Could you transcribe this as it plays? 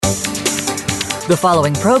The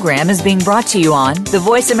following program is being brought to you on the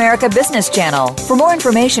Voice America Business Channel. For more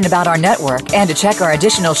information about our network and to check our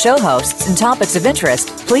additional show hosts and topics of interest,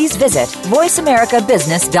 please visit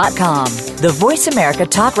voiceamericabusiness.com. The Voice America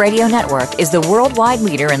Talk Radio Network is the worldwide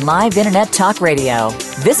leader in live Internet talk radio.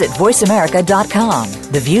 Visit voiceamerica.com.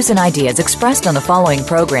 The views and ideas expressed on the following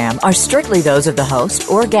program are strictly those of the host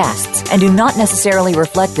or guests and do not necessarily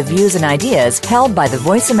reflect the views and ideas held by the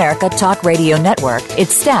Voice America Talk Radio Network,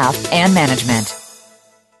 its staff, and management.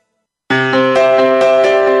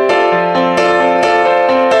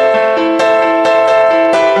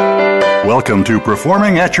 Welcome to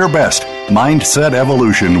Performing at Your Best, Mindset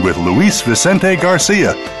Evolution with Luis Vicente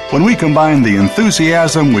Garcia. When we combine the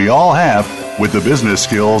enthusiasm we all have with the business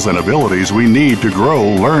skills and abilities we need to grow,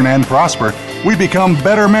 learn, and prosper, we become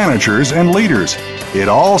better managers and leaders. It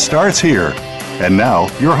all starts here. And now,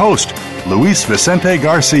 your host, Luis Vicente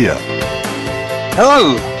Garcia.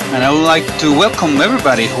 Hello, and I would like to welcome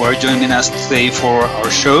everybody who are joining us today for our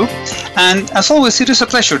show. And as always, it is a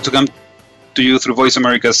pleasure to come to you through Voice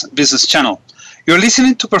America's Business Channel. You're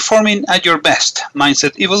listening to Performing at Your Best,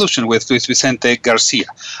 Mindset Evolution with Luis Vicente Garcia.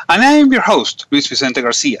 And I am your host, Luis Vicente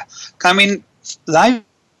Garcia, coming live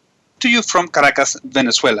to you from Caracas,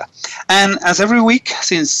 Venezuela. And as every week,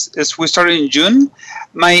 as we started in June,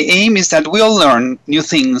 my aim is that we all learn new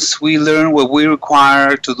things. We learn what we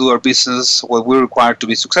require to do our business, what we require to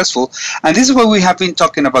be successful. And this is why we have been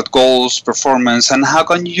talking about goals, performance, and how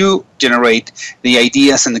can you generate the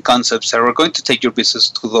ideas and the concepts that are going to take your business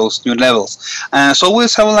to those new levels. As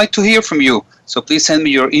always, I would like to hear from you. So please send me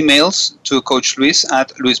your emails to Coach Luis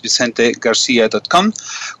at luisvicentegarcia.com.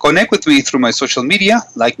 Connect with me through my social media,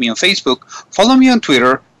 like me on Facebook, follow me on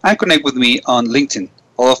Twitter, and connect with me on LinkedIn.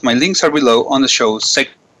 All of my links are below on the show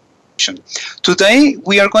section. Today,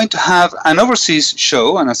 we are going to have an overseas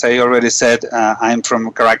show, and as I already said, I'm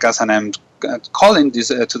from Caracas, and I'm calling this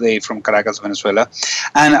today from Caracas, Venezuela.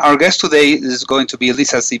 And our guest today is going to be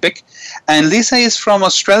Leeza Sipek. And Leeza is from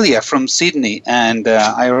Australia, from Sydney. And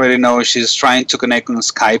I already know she's trying to connect on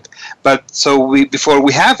Skype. But before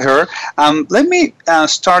we have her, let me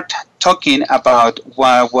start talking about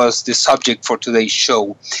what was the subject for today's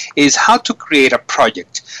show, is how to create a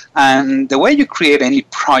project. And the way you create any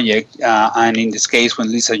project, and in this case, when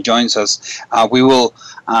Leeza joins us, we will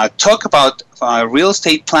talk about real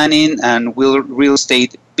estate planning and real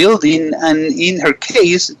estate building, and in her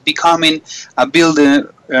case, becoming a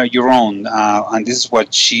builder your own. And this is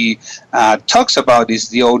what she talks about, is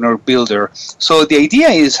the owner builder. So the idea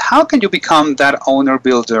is, how can you become that owner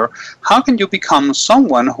builder? How can you become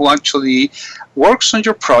someone who actually works on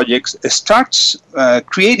your projects, starts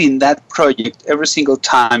creating that project every single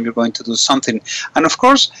time you're going to do something? And of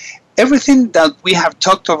course, everything that we have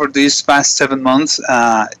talked over these past 7 months,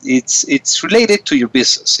 it's related to your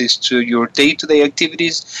business. It's to your day-to-day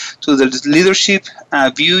activities, to the leadership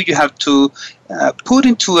view you have to put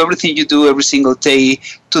into everything you do every single day,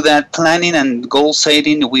 to that planning and goal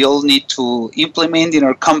setting we all need to implement in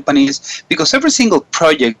our companies, because every single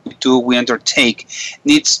project we undertake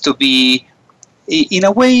needs to be, in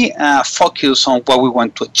a way, focus on what we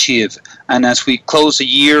want to achieve. And as we close the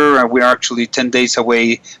year, we're actually 10 days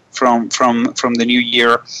away from the new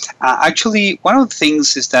year. Actually, one of the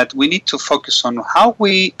things is that we need to focus on how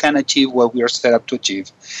we can achieve what we are set up to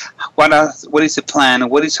achieve. What is the plan?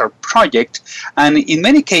 What is our project? And in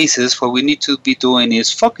many cases, what we need to be doing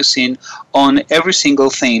is focusing on every single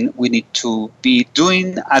thing we need to be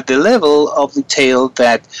doing at the level of detail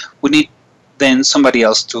that we need then somebody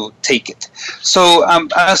else to take it. So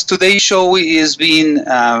as today's show is being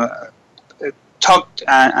talked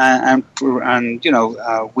and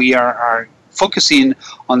we are focusing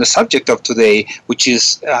on the subject of today, which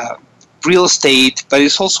is real estate, but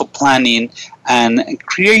it's also planning and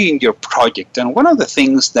creating your project. And one of the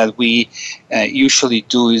things that we usually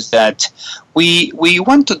do is that we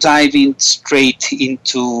want to dive in straight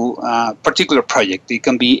into a particular project. It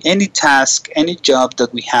can be any task, any job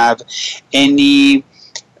that we have, any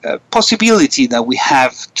possibility that we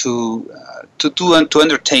have to do and to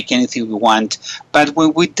undertake anything we want. But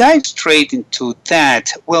when we dive straight into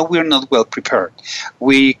that, well, we're not well prepared.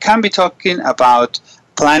 We can be talking about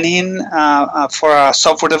planning for a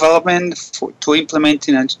software development, to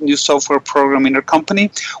implementing a new software program in our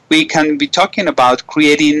company. We can be talking about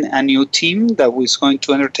creating a new team that is going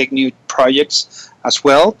to undertake new projects as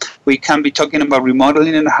well. We can be talking about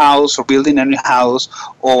remodeling a house, or building a new house,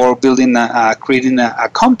 or creating a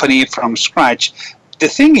company from scratch. The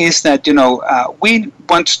thing is that, we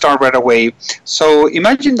want to start right away. So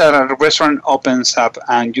imagine that a restaurant opens up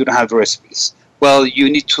and you don't have the recipes. Well, you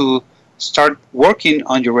need to start working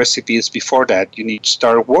on your recipes before that. You need to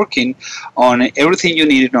start working on everything you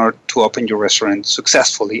need in order to open your restaurant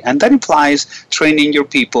successfully. And that implies training your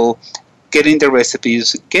people, getting the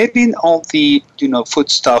recipes, getting all the food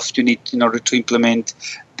stuff you need in order to implement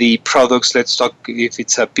the products. Let's talk if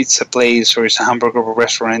it's a pizza place or it's a hamburger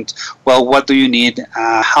restaurant. Well, what do you need?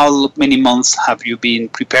 How many months have you been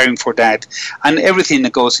preparing for that? And everything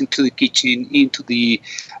that goes into the kitchen, into the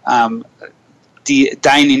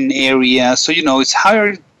dining area. So it's how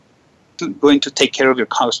you're going to take care of your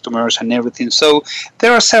customers and everything. So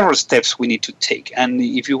there are several steps we need to take. And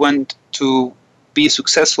if you want to be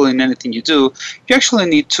successful in anything you do, you actually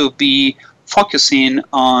need to be focusing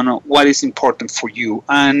on what is important for you.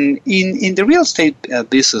 And in the real estate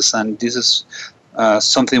business, and this is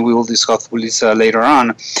something we will discuss with Leeza later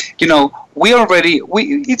on,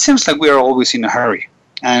 it seems like we are always in a hurry.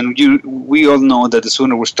 And we all know that the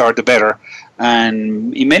sooner we start, the better.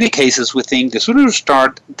 And in many cases, we think the sooner we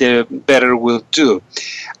start, the better we'll do.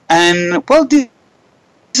 And, well, this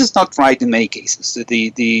is not right in many cases.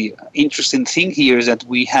 The interesting thing here is that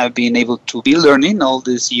we have been able to be learning all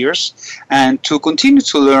these years and to continue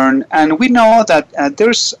to learn. And we know that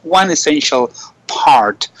there's one essential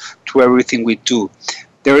part to everything we do.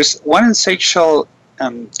 There is one essential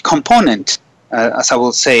component, as I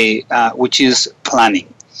will say, which is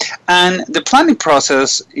planning. And the planning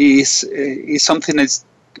process is something that's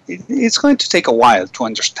it's going to take a while to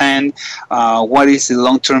understand what is the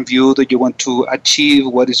long-term view that you want to achieve,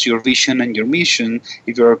 what is your vision and your mission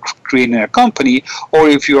if you're creating a company, or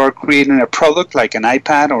if you are creating a product like an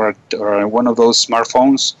iPad or one of those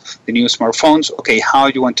smartphones, the new smartphones. Okay, how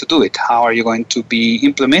you want to do it? How are you going to be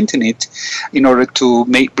implementing it in order to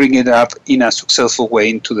bring it up in a successful way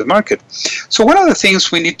into the market? So one of the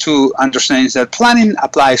things we need to understand is that planning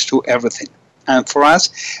applies to everything. And for us,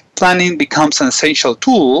 planning becomes an essential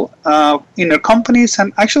tool in our companies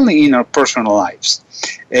and actually in our personal lives.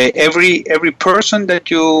 Every person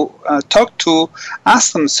that you talk to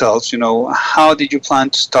ask themselves, how did you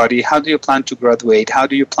plan to study? How do you plan to graduate? How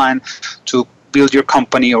do you plan to build your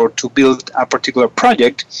company or to build a particular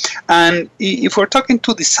project? And if we're talking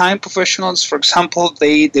to design professionals, for example,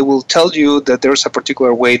 they will tell you that there's a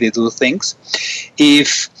particular way they do things.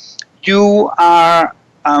 If you are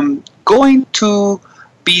going to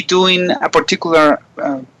be doing a particular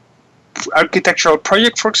architectural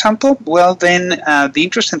project, for example, well, then the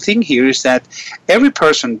interesting thing here is that every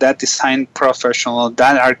person, that design professional,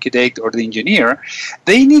 that architect, or the engineer,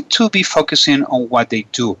 they need to be focusing on what they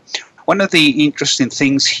do. One of the interesting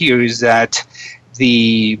things here is that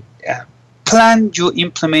the plan you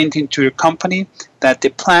implement into your company, that the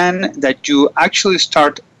plan that you actually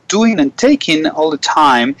start doing and taking all the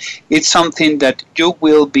time, it's something that you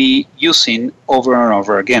will be using over and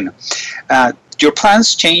over again. Your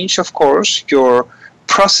plans change, of course, your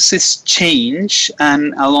processes change,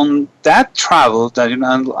 and along that travel,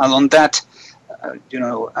 along that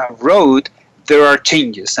road, there are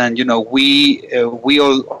changes. And we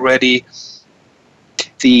all already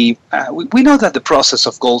we know that the process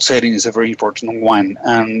of goal setting is a very important one.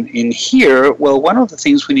 And in here, well, one of the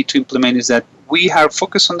things we need to implement is that we have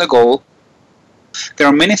focused on the goal. There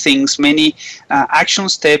are many things, many action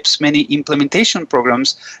steps, many implementation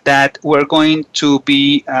programs that we're going to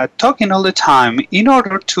be talking all the time in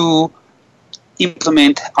order to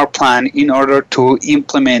implement our plan, in order to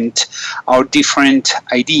implement our different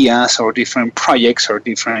ideas or different projects or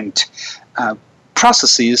different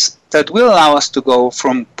processes that will allow us to go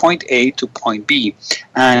from point A to point B.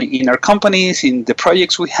 And in our companies, in the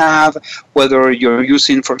projects we have, whether you're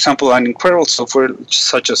using, for example, an incredible software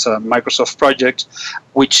such as a Microsoft project,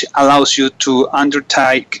 which allows you to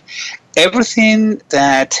undertake everything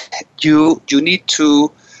that you need to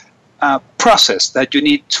process, that you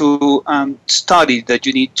need to study, that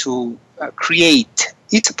you need to create.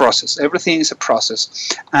 It's a process. Everything is a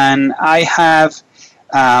process. And I have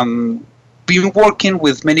been working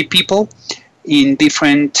with many people in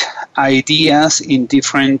different ideas, in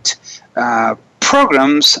different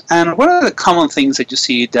programs, and one of the common things that you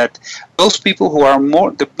see that those people who are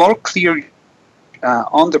more clear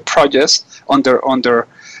on the projects, on their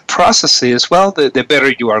processes, well, the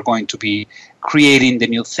better you are going to be creating the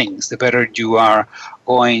new things, the better you are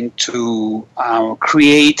going to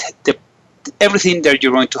create everything that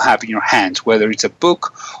you're going to have in your hands, whether it's a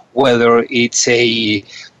book, whether it's a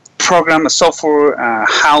program, a software, a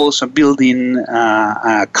house, a building,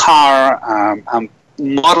 a car, a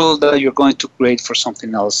model that you're going to create for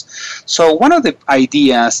something else. So one of the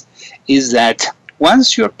ideas is that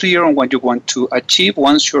once you're clear on what you want to achieve,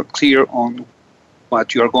 once you're clear on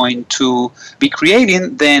what you're going to be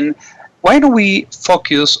creating, then why don't we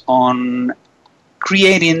focus on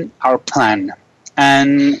creating our plan?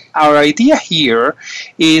 And our idea here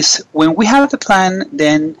is when we have the plan,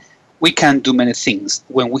 then we can do many things.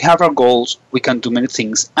 When we have our goals, we can do many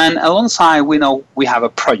things. And alongside, we know we have a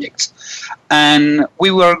project. And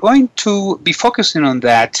we were going to be focusing on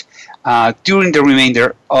that during the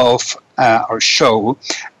remainder of our show.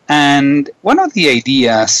 And one of the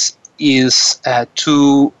ideas is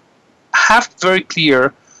to have very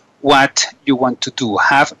clear what you want to do.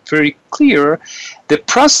 Have very clear the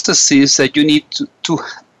processes that you need to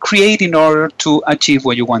create in order to achieve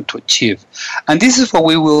what you want to achieve. And this is what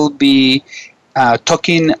we will be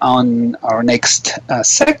talking on our next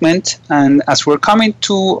segment. And as we're coming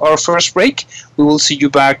to our first break, we will see you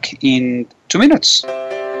back in 2 minutes.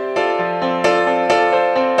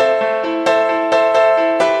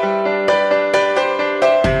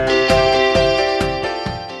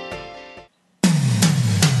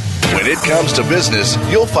 When it comes to business,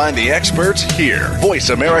 you'll find the experts here. Voice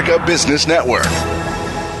America Business Network.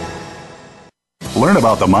 Learn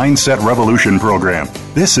about the Mindset Revolution program.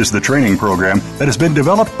 This is the training program that has been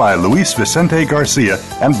developed by Luis Vicente Garcia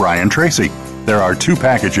and Brian Tracy. There are 2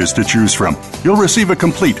 packages to choose from. You'll receive a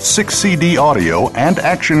complete 6-CD audio and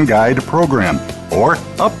action guide program, or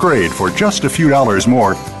upgrade for just a few dollars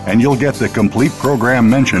more, and you'll get the complete program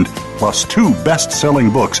mentioned, plus 2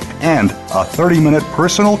 best-selling books and a 30-minute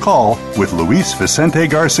personal call with Luis Vicente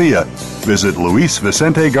Garcia. Visit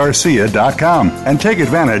LuisVicenteGarcia.com and take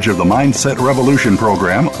advantage of the Mindset Revolution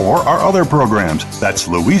program or our other programs. That's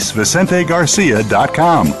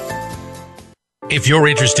LuisVicenteGarcia.com. If you're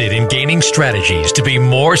interested in gaining strategies to be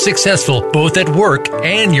more successful both at work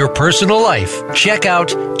and your personal life, check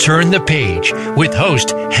out Turn the Page with host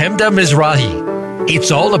Hemda Mizrahi.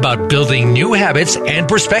 It's all about building new habits and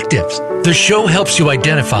perspectives. The show helps you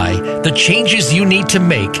identify the changes you need to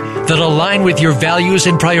make that align with your values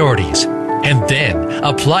and priorities, and then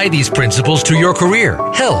apply these principles to your career,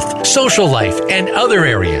 health, social life, and other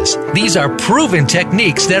areas. These are proven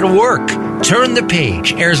techniques that work. Turn the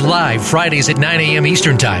Page airs live Fridays at 9 a.m.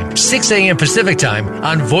 Eastern Time, 6 a.m. Pacific Time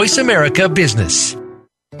on Voice America Business.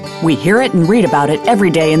 We hear it and read about it every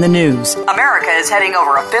day in the news. America is heading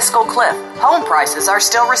over a fiscal cliff. Home prices are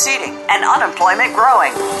still receding and unemployment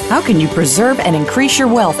growing. How can you preserve and increase your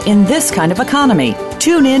wealth in this kind of economy?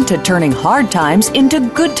 Tune in to Turning Hard Times into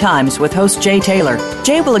Good Times with host Jay Taylor.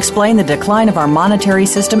 Jay will explain the decline of our monetary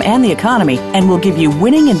system and the economy, and will give you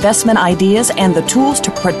winning investment ideas and the tools to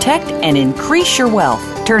protect and increase your wealth.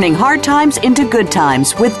 Turning Hard Times into Good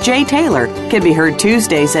Times with Jay Taylor can be heard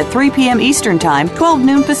Tuesdays at 3 p.m. Eastern Time, 12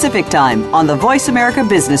 noon Pacific Time on the Voice America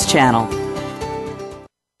Business Channel.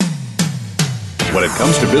 When it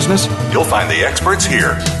comes to business, you'll find the experts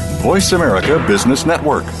here. Voice America Business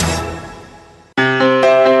Network.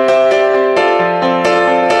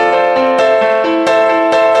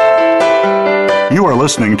 You are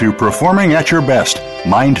listening to Performing at Your Best,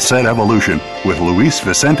 Mindset Evolution with Luis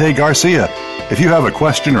Vicente Garcia. If you have a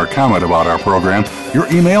question or comment about our program, your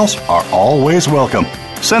emails are always welcome.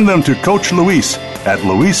 Send them to Coach Luis at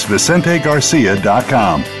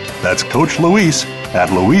LuisVicenteGarcia.com. That's Coach Luis at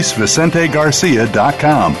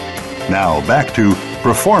LuisVicenteGarcia.com. Now back to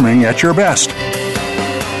Performing at Your Best.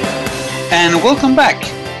 And welcome back.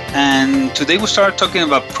 And today we start talking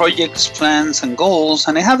about projects, plans, and goals.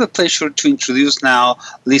 And I have the pleasure to introduce now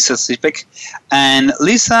Leeza Sipek. And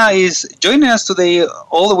Leeza is joining us today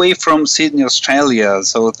all the way from Sydney, Australia.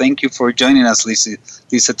 So thank you for joining us,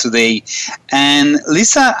 Leeza, today. And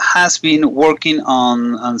Leeza has been working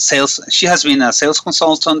on sales. She has been a sales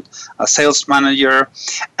consultant, a sales manager,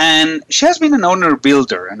 and she has been an owner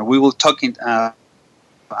builder. And we will talk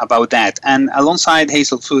about that. And alongside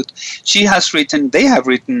Hazel Foote, they have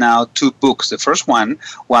written now 2 books. The first one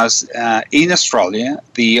was in Australia,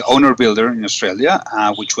 The Owner Builder in Australia,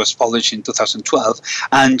 which was published in 2012.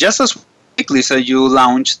 And just as quickly, so you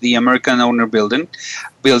launched The American Owner Builder,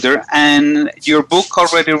 and your book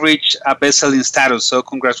already reached a best-selling status. So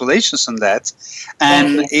congratulations on that.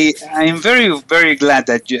 And I'm very, very glad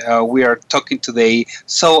that we are talking today,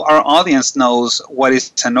 so our audience knows what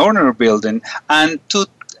is an owner building, and to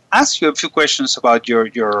ask you a few questions about your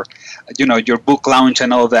book launch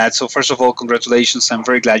and all that. So first of all, congratulations. I'm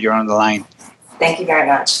very glad you're on the line. Thank you very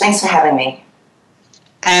much. Thanks for having me.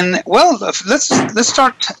 And well, let's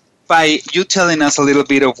start by you telling us a little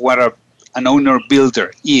bit of what an owner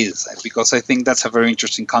builder is, because I think that's a very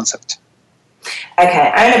interesting concept.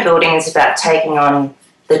 Okay, owner building is about taking on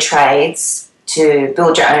the trades to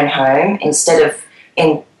build your own home instead of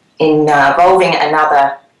involving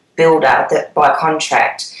another builder that by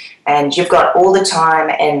contract. and you've got all the time,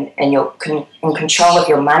 and you're in control of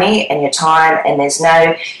your money and your time, and there's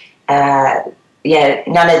no,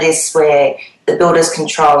 none of this where the builder's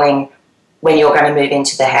controlling when you're going to move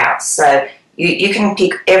into the house. So you can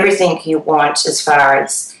pick everything you want as far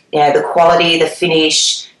as, the quality, the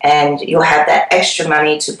finish, and you'll have that extra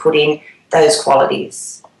money to put in those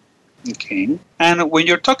qualities. Okay. And when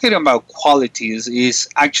you're talking about qualities, is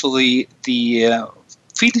actually the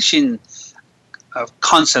finishing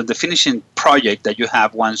concept, the finishing project that you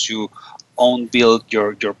have once you build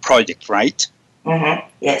your project, right? Mm-hmm.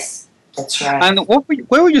 Yes, that's right. And what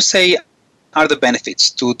would you say are the benefits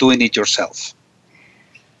to doing it yourself?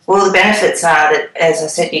 Well, the benefits are that, as I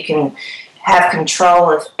said, you can have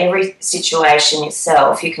control of every situation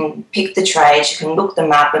yourself. You can pick the trades, you can look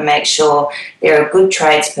them up and make sure they're a good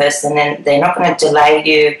tradesperson, and they're not going to delay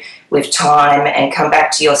you with time and come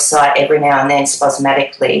back to your site every now and then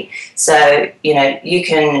spasmodically. So, you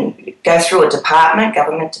can go through a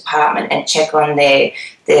government department, and check on their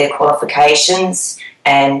qualifications,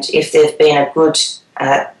 and if they've been a good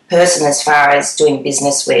person as far as doing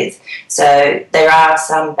business with. So there are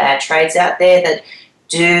some bad trades out there that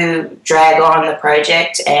do drag on the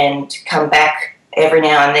project and come back every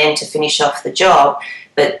now and then to finish off the job.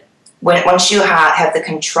 But once you have the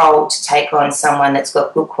control to take on someone that's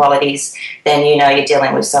got good qualities, then you're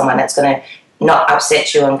dealing with someone that's going to not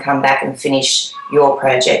upset you and come back and finish your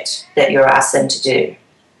project that you're asked them to do.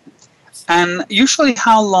 And usually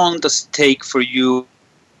how long does it take for you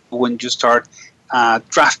when you start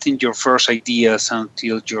drafting your first ideas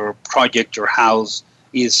until your project, your house,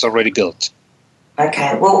 is already built?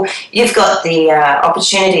 Okay, well, you've got the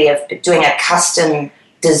opportunity of doing a custom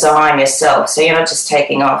design yourself. So you're not just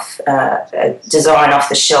taking off a design off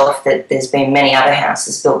the shelf that there's been many other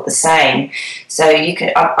houses built the same. So I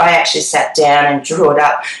actually sat down and drew it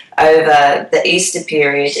up over the Easter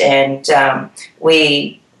period, and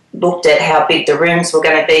we looked at how big the rooms were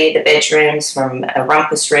going to be, the bedrooms, from a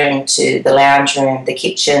rumpus room to the lounge room, the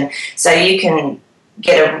kitchen. So you can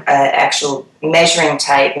get an actual measuring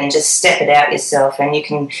tape and just step it out yourself, and you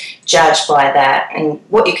can judge by that. And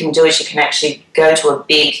what you can do is you can actually go to a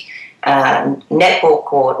big netball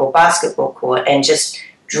court or basketball court and just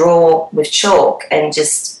draw with chalk and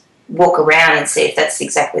just walk around and see if that's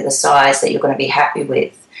exactly the size that you're going to be happy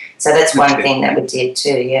with. So that's one thing that we did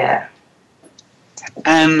too, yeah.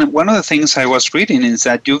 And one of the things I was reading is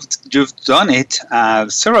that you've done it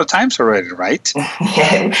several times already, right?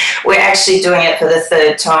 Yeah, we're actually doing it for the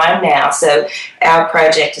third time now. So our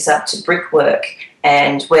project is up to brickwork,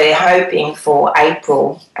 and we're hoping for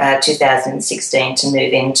April 2016 to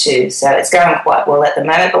move into. So it's going quite well at the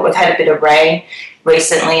moment, but we've had a bit of rain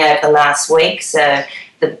recently over the last week, so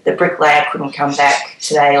the bricklayer couldn't come back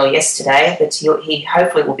today or yesterday, but he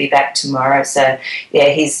hopefully will be back tomorrow. So, yeah,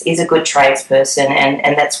 he's a good tradesperson,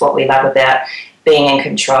 and that's what we love about being in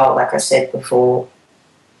control, like I said before.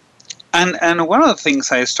 And one of the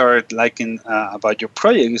things I started liking about your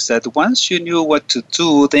project is that once you knew what to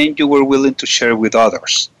do, then you were willing to share with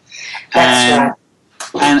others. That's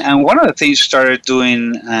right. And one of the things you started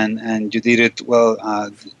doing, and you did it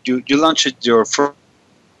well, you launched your first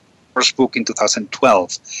book in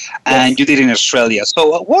 2012, and you did it in Australia. So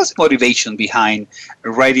what was the motivation behind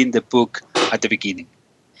writing the book at the beginning?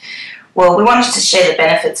 Well, we wanted to share the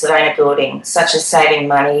benefits of owner building, such as saving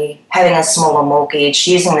money, having a smaller mortgage,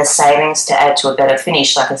 using the savings to add to a better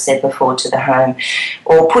finish, like I said before, to the home,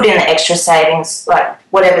 or put in the extra savings, like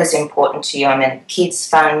whatever's important to you. I mean, kids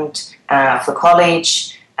fund for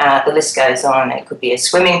college, the list goes on. It could be a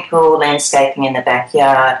swimming pool, landscaping in the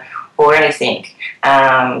backyard, or anything.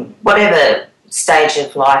 Whatever stage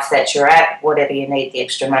of life that you're at, whatever you need the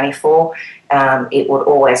extra money for, it would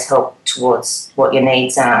always help towards what your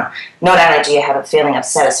needs are. Not only do you have a feeling of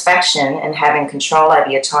satisfaction and having control over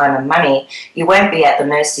your time and money, you won't be at the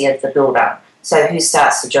mercy of the builder. So who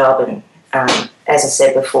starts the job and, as I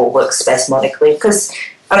said before, works spasmodically? Because,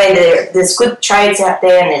 I mean, there's good trades out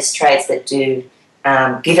there, and there's trades that do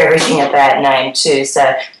give everything a bad name too. So,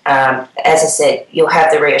 as I said, you'll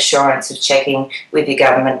have the reassurance of checking with your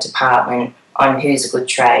government department on who's a good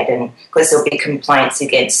trade, and because there'll be complaints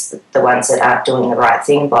against the ones that aren't doing the right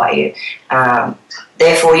thing by you.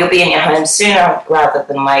 Therefore, you'll be in your home sooner rather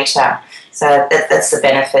than later. So that's the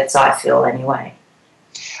benefits, I feel, anyway.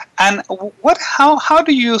 And how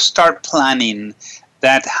do you start planning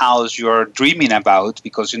that house you're dreaming about?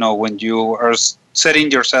 Because, when you are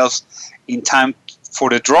setting yourself in time for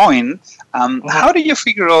the drawing, how do you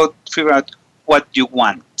figure out what you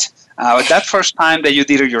want? That first time that you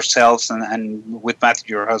did it yourselves and with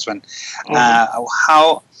Matthew, your husband,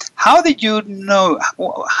 how did you know?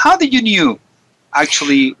 How did you knew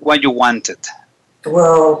actually what you wanted?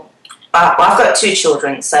 Well, I've got 2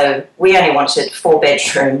 children, so we only wanted 4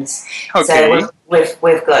 bedrooms. Okay. So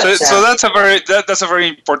we've got. So that's a very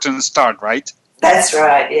important start, right? That's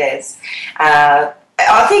right. Yes.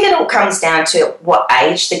 I think it all comes down to what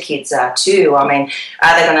age the kids are too. I mean,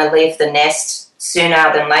 are they going to leave the nest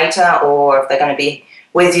sooner than later, or if they're going to be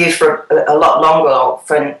with you for a lot longer,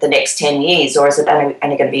 for the next 10 years, or is it only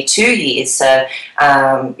going to be 2 years? So,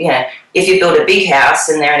 if you build a big house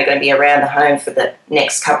and they're only going to be around the home for the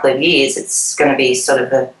next couple of years, it's going to be sort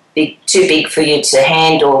of too big for you to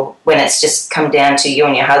handle when it's just come down to you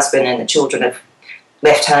and your husband and the children have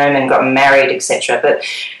left home and gotten married, etc. But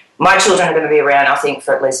my children are going to be around, I think,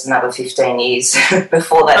 for at least another 15 years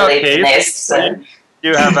before they leave the nest. So.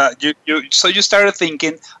 You have so you started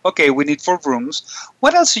thinking, okay, we need 4 rooms.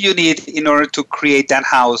 What else do you need in order to create that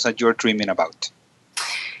house that you're dreaming about?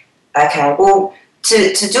 Okay, well,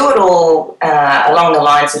 to do it all along the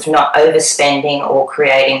lines of not overspending or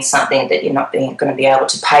creating something that you're not going to be able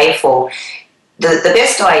to pay for, the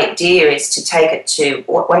best idea is to take it to,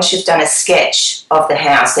 once you've done a sketch of the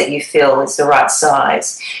house that you feel is the right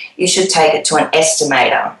size, you should take it to an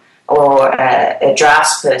estimator or a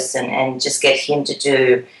drafts person and just get him to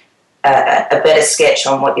do a better sketch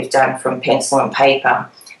on what you've done from pencil and paper,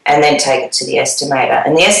 and then take it to the estimator.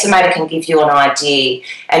 And the estimator can give you an idea,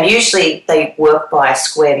 and usually they work by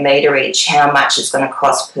square meterage, how much it's going to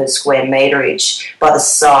cost per square meterage by the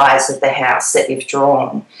size of the house that you've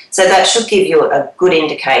drawn. So that should give you a good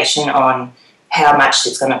indication on how much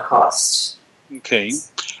it's going to cost. Okay.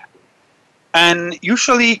 And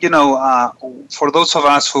usually, for those of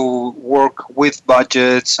us who work with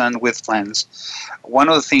budgets and with plans, one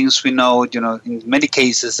of the things we know, in many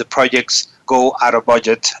cases, the projects go out of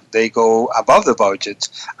budget, they go above the budget.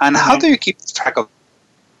 And how do you keep track of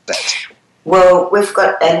that? Well, we've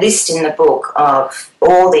got a list in the book of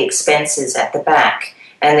all the expenses at the back.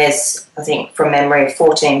 And there's, I think, from memory,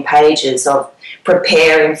 14 pages of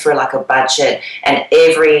preparing for like a budget, and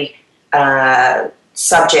every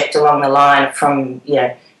subject along the line from,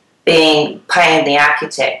 paying the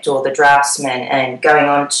architect or the draftsman and going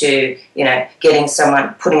on to, getting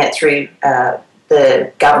someone, putting it through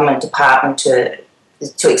the government department to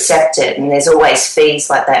accept it. And there's always fees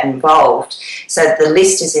like that involved. So the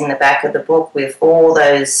list is in the back of the book with all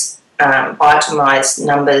those itemised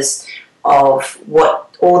numbers of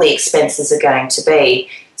what all the expenses are going to be.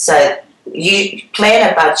 So you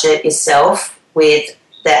plan a budget yourself with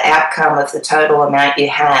the outcome of the total amount you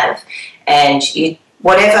have, and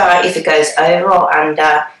whatever, if it goes over or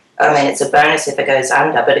under, I mean, it's a bonus if it goes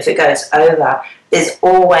under, but if it goes over, there's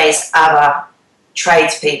always other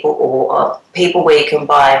tradespeople or people where you can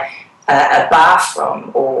buy a bath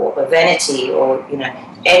from, or a vanity, or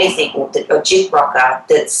anything, or a jig rocker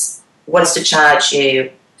that's wants to charge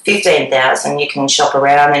you $15,000. You can shop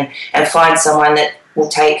around and find someone that will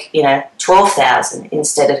take, $12,000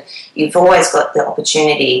 instead of, you've always got the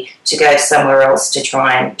opportunity to go somewhere else to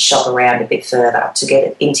try and shop around a bit further to get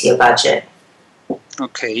it into your budget.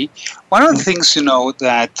 Okay. One of the things,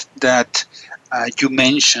 that you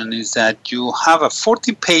mentioned is that you have a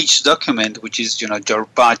 40-page document, which is, your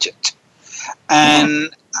budget.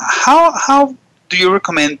 And how do you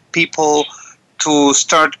recommend people to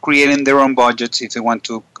start creating their own budgets if they want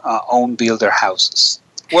to build their houses?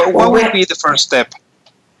 What would be the first step?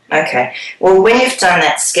 Okay. Well, when you've done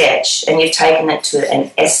that sketch and you've taken it to an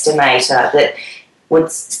estimator that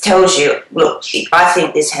tells you, look, I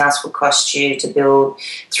think this house will cost you to build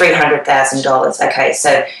 $300,000. Okay,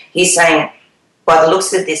 so he's saying, by the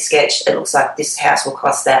looks of this sketch, it looks like this house will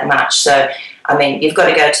cost that much. So, I mean, you've got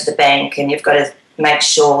to go to the bank and you've got to make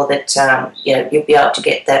sure that you'll be able to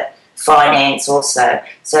get that finance also.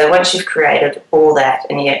 So once you've created all that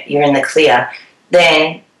and you're in the clear,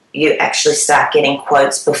 then you actually start getting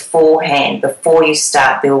quotes beforehand, before you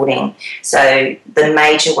start building. So the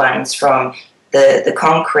major ones, from the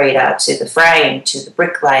concreter to the frame to the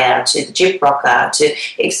bricklayer to the gyp rocker to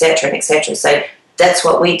et cetera, et cetera. So that's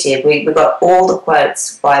what we did. We got all the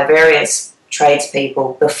quotes by various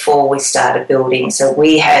tradespeople before we started building. So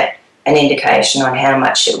we had an indication on how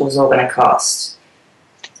much it was all going to cost.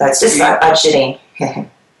 So it's just like budgeting.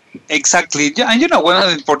 Exactly. And one of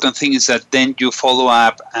the important things is that then you follow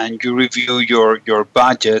up and you review your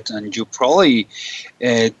budget, and you probably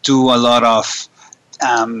do a lot of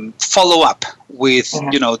follow-up with,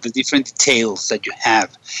 the different details that you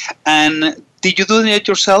have. And did you do that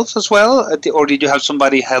yourself as well? Or did you have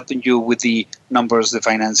somebody helping you with the numbers, the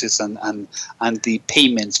finances, and the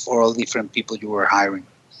payments for all different people you were hiring?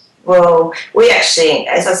 Well, we actually,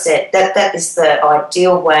 as I said, that is the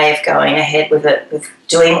ideal way of going ahead with it, with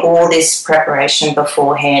doing all this preparation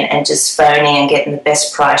beforehand and just phoning and getting the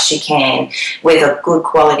best price you can with a good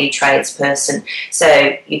quality tradesperson.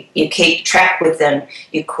 So you keep track with them,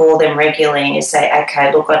 you call them regularly and you say,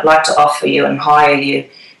 okay, look, I'd like to offer you and hire you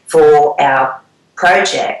for our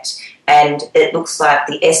project. And it looks like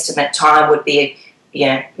the estimate time would be,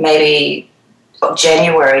 maybe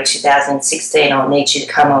January 2016, I'll need you to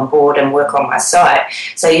come on board and work on my site.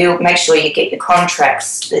 So you make sure you get your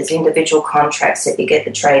contracts, there's individual contracts that you get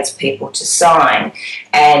the tradespeople to sign,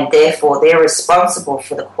 and therefore they're responsible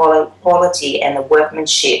for the quality and the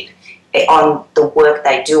workmanship on the work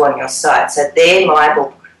they do on your site. So they're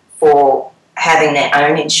liable for having their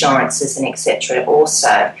own insurances and etc.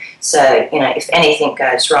 also. So, if anything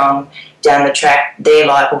goes wrong down the track, they're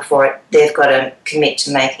liable for it. They've got to commit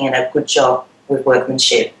to making it a good job with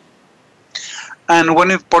workmanship. And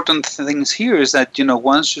one important thing here is that,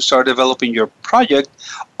 once you start developing your project,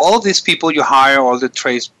 all these people you hire, all the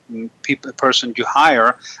person you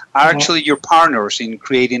hire, are actually your partners in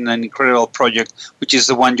creating an incredible project, which is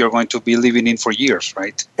the one you're going to be living in for years,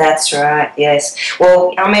 right? That's right, yes.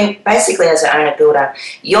 Well, basically as an owner-builder,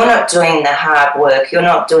 you're not doing the hard work, you're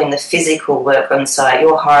not doing the physical work on site,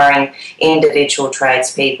 you're hiring individual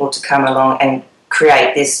tradespeople to come along and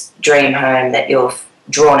create this dream home that you've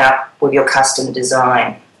drawn up with your custom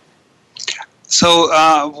design. So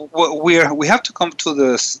we have to come to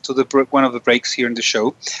the one of the breaks here in the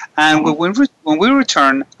show, and when we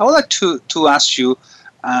return, I would like to ask you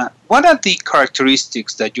what are the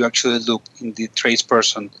characteristics that you actually look in the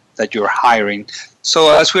tradesperson that you're hiring. So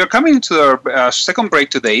as we are coming into our second break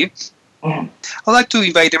today, I'd like to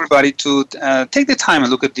invite everybody to take the time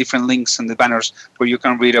and look at different links and the banners where you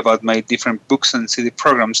can read about my different books and see the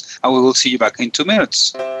programs, and we will see you back in 2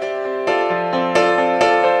 minutes.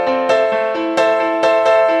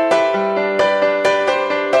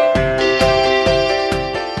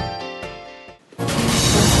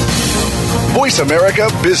 Voice America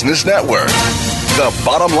Business Network, the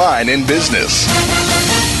bottom line in business.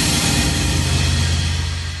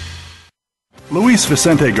 Luis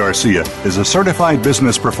Vicente Garcia is a certified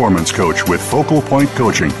business performance coach with Focal Point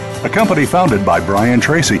Coaching, a company founded by Brian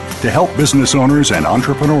Tracy to help business owners and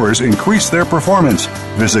entrepreneurs increase their performance.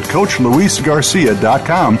 Visit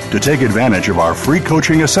CoachLuisGarcia.com to take advantage of our free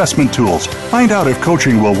coaching assessment tools. Find out if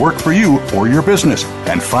coaching will work for you or your business,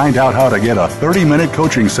 and find out how to get a 30-minute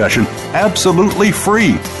coaching session absolutely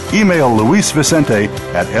free. Email Luis Vicente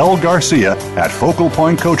at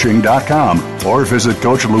lgarcia@FocalPointCoaching.com or visit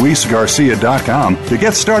CoachLuisGarcia.com to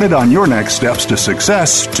get started on your next steps to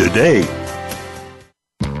success today.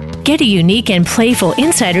 Get a unique and playful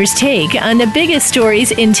insider's take on the biggest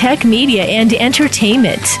stories in tech, media, and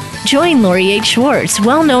entertainment. Join Lori H. Schwartz,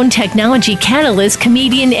 well-known technology catalyst,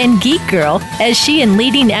 comedian, and geek girl, as she and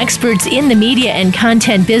leading experts in the media and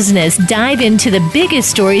content business dive into the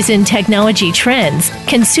biggest stories in technology trends,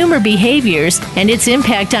 consumer behaviors, and its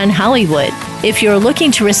impact on Hollywood. If you're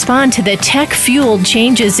looking to respond to the tech-fueled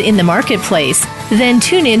changes in the marketplace, then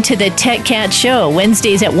tune in to the Tech Cat Show,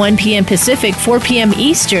 Wednesdays at 1 p.m. Pacific, 4 p.m.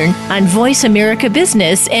 Eastern on Voice America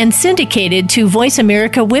Business and syndicated to Voice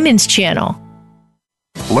America Women's Channel.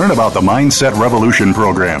 Learn about the Mindset Revolution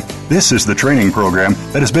program. This is the training program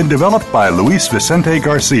that has been developed by Luis Vicente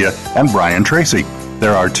Garcia and Brian Tracy.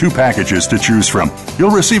 There are 2 packages to choose from. You'll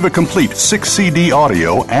receive a complete 6-CD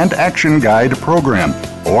audio and action guide program,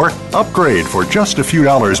 or upgrade for just a few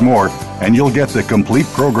dollars more, and you'll get the complete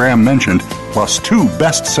program mentioned, plus 2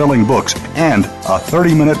 best-selling books and a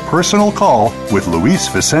 30-minute personal call with Luis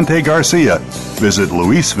Vicente Garcia. Visit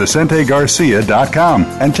LuisVicenteGarcia.com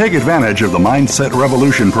and take advantage of the Mindset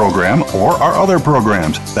Revolution program or our other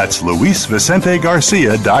programs. That's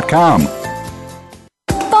LuisVicenteGarcia.com.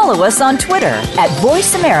 Follow us on Twitter at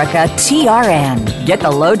VoiceAmericaTRN. Get the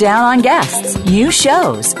lowdown on guests, new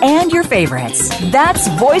shows, and your favorites. That's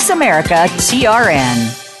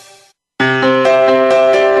VoiceAmericaTRN.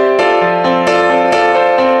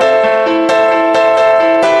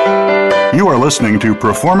 You are listening to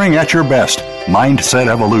Performing at Your Best, Mindset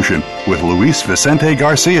Evolution with Luis Vicente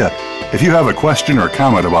Garcia. If you have a question or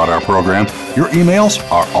comment about our program, your emails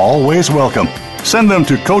are always welcome. Send them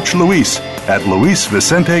to Coach Luis at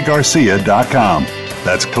LuisVicenteGarcia.com.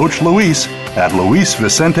 That's Coach Luis at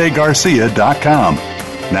LuisVicenteGarcia.com.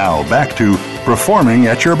 Now back to Performing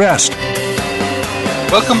at Your Best.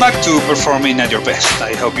 Welcome back to Performing at Your Best.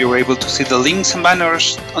 I hope you were able to see the links and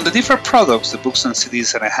banners on the different products, the books and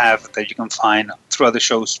CDs that I have that you can find throughout the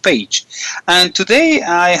show's page. And today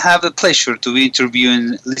I have the pleasure to be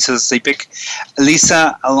interviewing Leeza Sipek.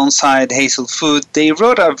 Leeza, alongside Hazel Foote, they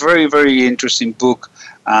wrote a very, very interesting book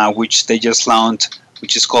which they just launched,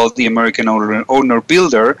 which is called The American Owner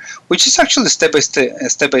Builder, which is actually a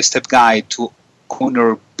step-by-step guide to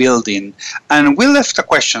owner building. And we left a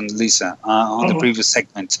question, Leeza, on the previous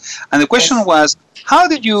segment. And the question was, how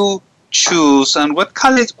did you choose and what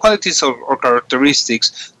qualities or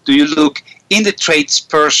characteristics do you look in the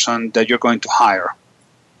tradesperson that you're going to hire?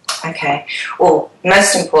 Okay. Well,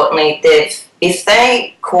 most importantly, if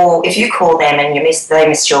you call them and they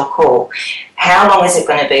miss your call, how long is it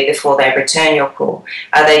going to be before they return your call?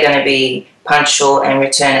 Are they going to be punctual and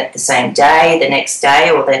return it the same day, the next day,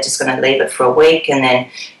 or they're just going to leave it for a week and then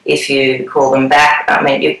if you call them back, I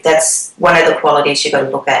mean, that's one of the qualities you've got to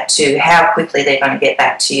look at too, how quickly they're going to get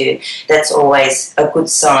back to you. That's always a good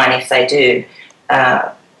sign if they do.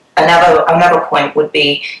 Another point would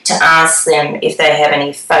be to ask them if they have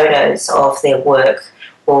any photos of their work,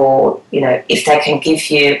 or if they can give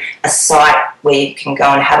you a site where you can go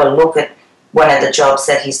and have a look at one of the jobs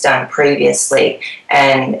that he's done previously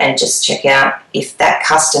and just check out if that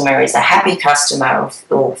customer is a happy customer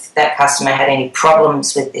or if that customer had any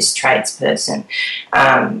problems with this tradesperson.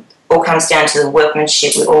 All comes down to the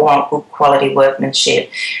workmanship. We all want good quality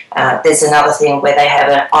workmanship. There's another thing where they have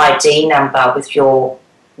an ID number with your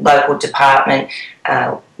local department.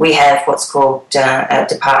 We have what's called a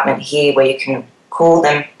department here where you can call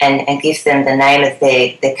them and give them the name of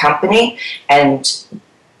their company, and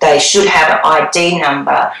they should have an ID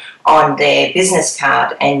number on their business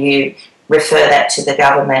card, and you refer that to the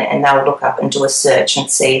government and they'll look up and do a search and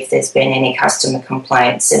see if there's been any customer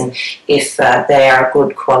complaints and if they are a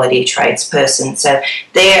good quality tradesperson. So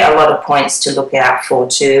there are a lot of points to look out for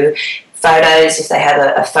too. Photos, if they have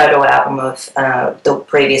a photo album of the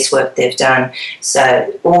previous work they've done.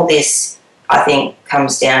 So all this, I think,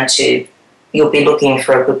 comes down to you'll be looking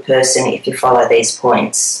for a good person if you follow these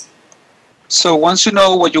points. So once you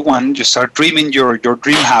know what you want, you start dreaming your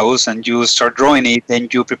dream house and you start drawing it, then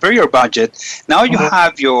you prepare your budget. Now you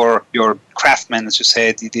have your craftsman, as you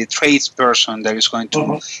said, the tradesperson that is going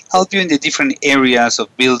to help you in the different areas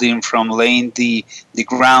of building, from laying the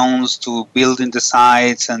grounds to building the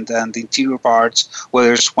sides and the interior parts,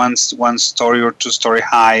 whether it's one story or 2 story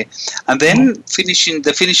high, and then finishing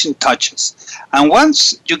touches. And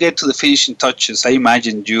once you get to the finishing touches, I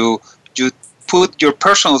imagine you put your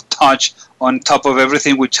personal touch on top of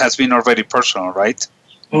everything which has been already personal, right?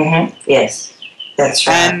 Yes, that's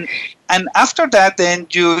right. And after that, then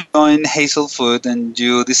you joined Hazel Foote and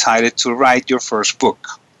you decided to write your first book.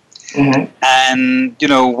 And,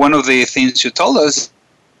 one of the things you told us,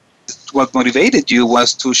 what motivated you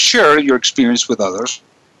was to share your experience with others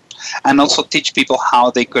and also teach people how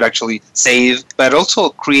they could actually save, but also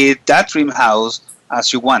create that dream house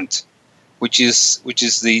as you want, which is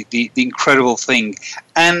the incredible thing.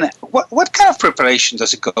 And what kind of preparation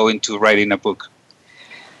does it go into writing a book?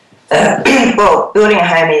 Well, building a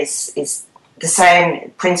home is the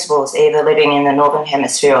same principles, either living in the northern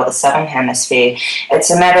hemisphere or the southern hemisphere. It's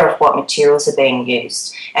a matter of what materials are being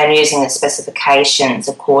used and using the specifications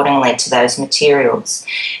accordingly to those materials.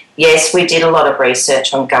 Yes, we did a lot of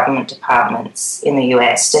research on government departments in the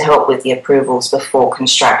US to help with the approvals before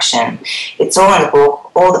construction. It's all in the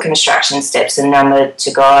book. All the construction steps are numbered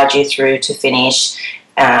to guide you through to finish,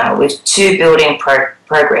 with 2 building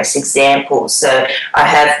progress examples. So I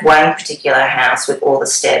have one particular house with all the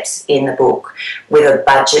steps in the book with a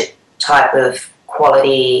budget type of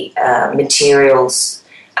quality materials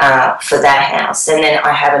for that house. And then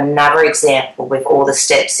I have another example with all the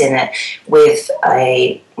steps in it with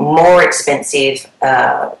a more expensive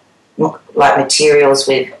materials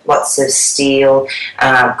with lots of steel,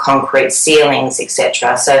 concrete ceilings,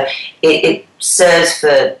 etc. So it serves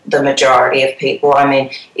for the majority of people. I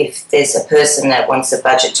mean, if there's a person that wants a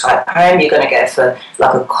budget type home, you're going to go for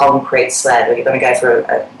like a concrete slab, or you're going to go for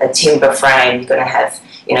a timber frame. You're going to have,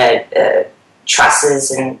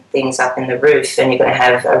 trusses and things up in the roof, and you're going to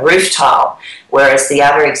have a roof tile. Whereas the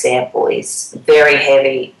other example is very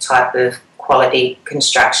heavy type of quality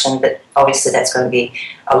construction, but obviously that's going to be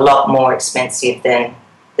a lot more expensive than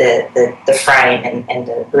the frame and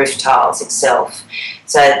the roof tiles itself.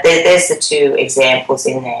 So there's the 2 examples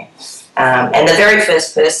in there. And the very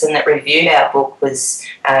first person that reviewed our book was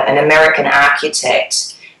an American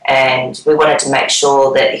architect, and we wanted to make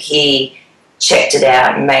sure that he checked it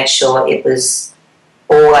out and made sure it was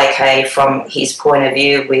all okay from his point of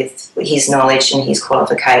view with his knowledge and his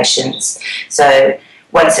qualifications. So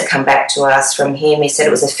once it come back to us from him, he said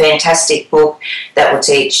it was a fantastic book that will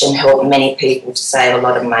teach and help many people to save a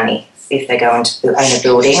lot of money if they go into own a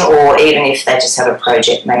building, or even if they just have a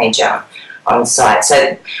project manager on site.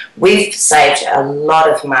 So we've saved a lot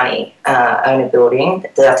of money on a building.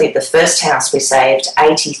 I think the first house we saved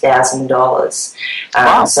 $80,000.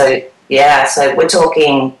 Wow. So we're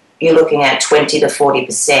talking, you're looking at 20 to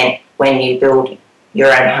 40% when you build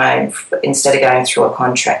your own home instead of going through a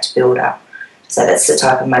contract builder. So that's the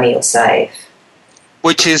type of money you'll save.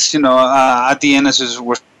 Which is, at the end, as we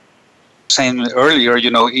were saying earlier,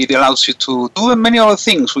 it allows you to do many other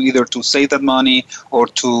things, either to save that money or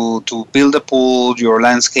to build a pool, your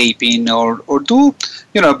landscaping, or do,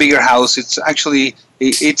 a bigger house. It's actually,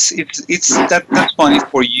 that's money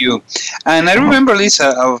for you. And I remember,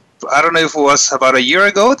 Leeza, I don't know if it was about a year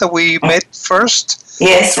ago that we met first.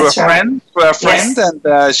 Yes, through a friend, Yes.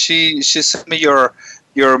 And she sent me your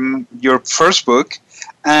first book,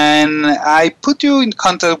 and I put you in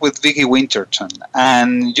contact with Vicky Winterton,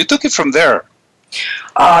 and you took it from there.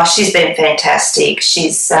 Oh, she's been fantastic.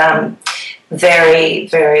 She's very,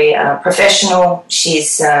 very professional.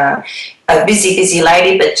 She's a busy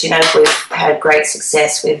lady, but we've had great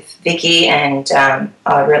success with Vicky, and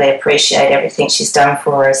I really appreciate everything she's done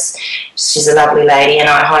for us. She's a lovely lady, and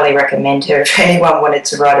I highly recommend her if anyone wanted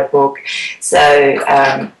to write a book. So,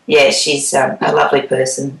 she's a lovely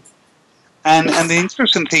person. And the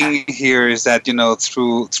interesting thing here is that,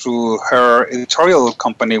 through her editorial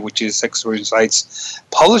company, which is Extra Insights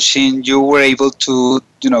Publishing, you were able to,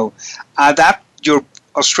 adapt your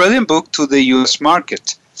Australian book to the U.S.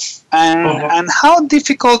 market. And how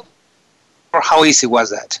difficult or how easy was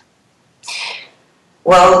that?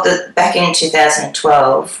 Well, back in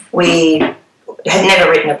 2012, we had never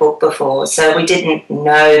written a book before, so we didn't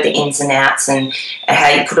know the ins and outs and how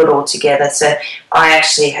you put it all together. So I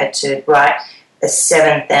actually had to write a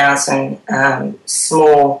 7,000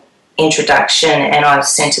 small introduction, and I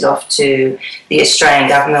sent it off to the Australian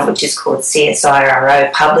government, which is called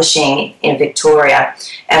CSIRO Publishing in Victoria,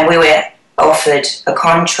 and we were offered a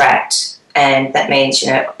contract, and that means,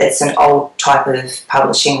 it's an old type of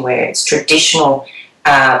publishing where it's traditional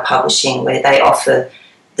publishing, where they offer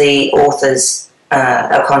the authors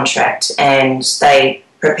a contract and they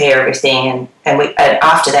prepare everything, and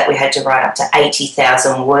after that we had to write up to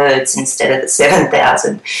 80,000 words instead of the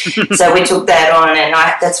 7,000. So we took that on, and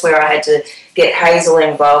that's where I had to get Hazel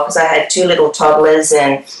involved, because I had two little toddlers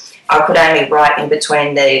and I could only write in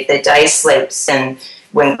between their day sleeps and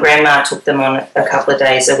when Grandma took them on a couple of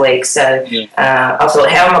days a week. So I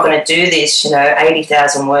thought, how am I going to do this,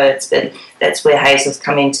 80,000 words? But that's where Hazel's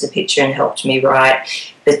come into the picture and helped me write.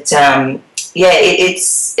 But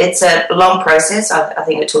it's a long process. I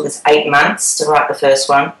think it took us 8 months to write the first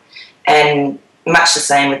one, and much the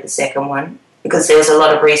same with the second one, because there was a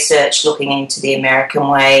lot of research looking into the American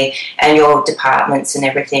way and your departments and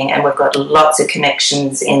everything, and we've got lots of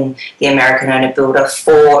connections in the American Owner Builder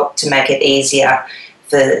to make it easier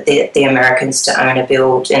for the Americans to own a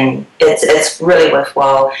build. And it's really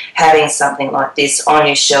worthwhile having something like this on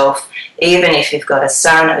your shelf, even if you've got a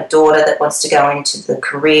son, a daughter that wants to go into the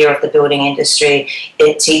career of the building industry.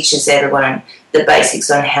 It teaches everyone the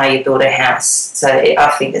basics on how you build a house. So I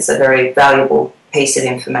think it's a very valuable piece of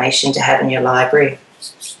information to have in your library.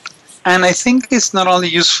 And I think it's not only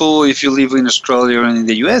useful if you live in Australia or in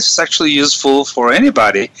the US, it's actually useful for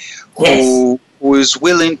anybody who is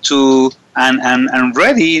willing to and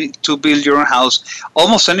ready to build your own house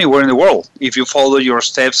almost anywhere in the world. If you follow your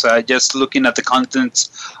steps, just looking at the contents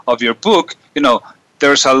of your book,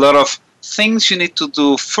 there's a lot of things you need to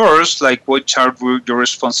do first, like which are your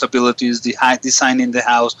responsibilities, designing the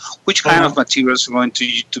house, which kind of materials you're going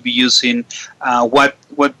to be using, what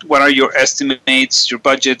are your estimates, your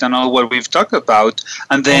budget, and all what we've talked about,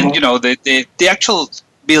 and then the actual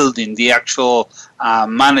building, the actual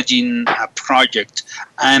managing a project.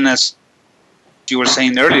 And as you were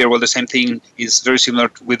saying earlier, well, the same thing is very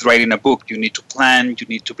similar with writing a book. You need to plan, you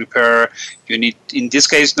need to prepare, you need, in this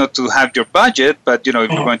case, not to have your budget, but, if you're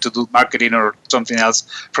going to do marketing or something else,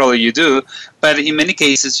 probably you do. But in many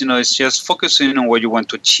cases, it's just focusing on what you want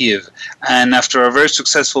to achieve. And after a very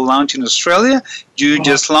successful launch in Australia, you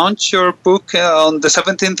just launched your book on the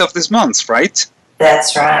 17th of this month, right?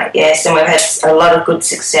 That's right, yes, and we've had a lot of good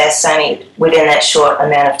success only within that short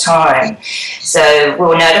amount of time. So we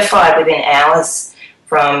were notified within hours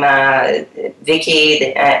from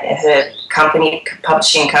Vicky, her company,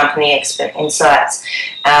 publishing company, Expert Insights,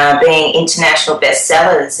 being international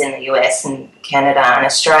bestsellers in the US and Canada and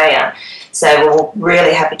Australia. So we're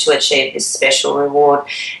really happy to achieve this special reward,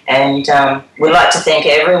 and we'd like to thank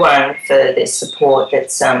everyone for their support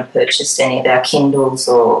that's purchased any of our Kindles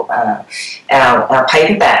or our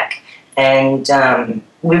paperback. And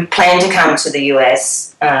we plan to come to the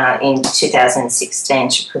US in 2016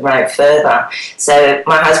 to promote further. So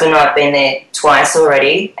my husband and I have been there twice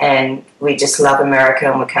already, and we just love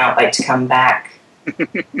America, and we can't wait to come back.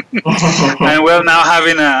 And we're now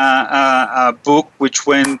having a book which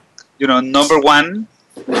went, number one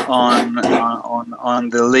on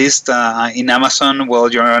the list in Amazon.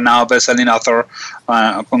 Well, you're now a best-selling author.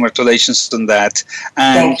 Congratulations on that.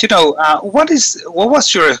 And what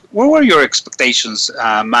were your expectations,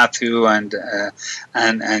 Matthew and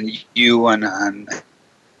you and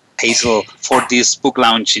Hazel, for this book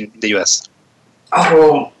launch in the US? Oh,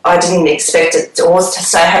 well, I didn't expect it to all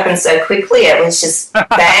so happen so quickly. It was just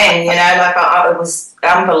bang, it was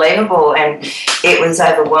unbelievable, and it was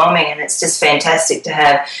overwhelming, and it's just fantastic to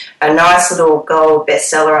have a nice little gold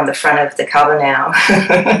bestseller on the front of the cover now.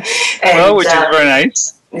 Which is very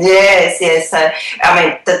nice. Yes. So,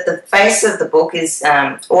 the face of the book is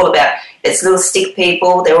all about, it's little stick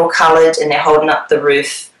people, they're all coloured, and they're holding up the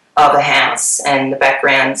roof of a house, and the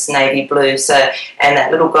background's navy blue. So, and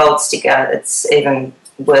that little gold sticker, it's even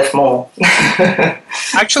worth more.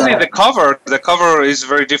 Actually, the cover is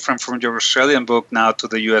very different from your Australian book now to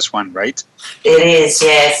the US one, right? It is,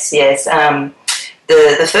 yes.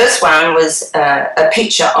 The first one was a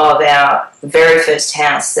picture of our very first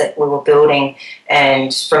house that we were building,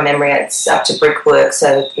 and from memory it's up to brickwork,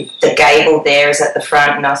 so the gable there is at the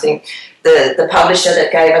front, and I think the publisher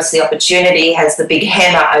that gave us the opportunity has the big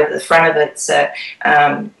hammer over the front of it, so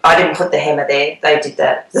I didn't put the hammer there, they did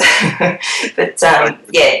that. But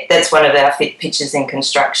that's one of our pictures in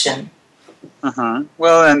construction.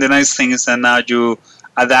 Well, and the nice thing is that now you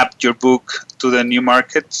adapt your book to the new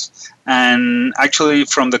markets, and actually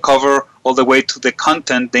from the cover all the way to the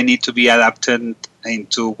content, they need to be adapted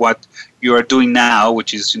into what you are doing now,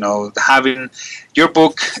 which is, having your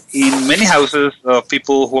book in many houses of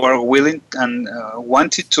people who are willing and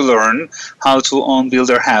wanted to learn how to build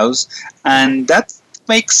their house. And that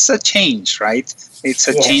makes a change, right? It's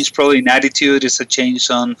a change probably in attitude. It's a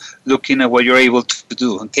change on looking at what you're able to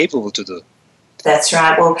do and capable to do. That's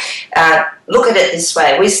right. Well, look at it this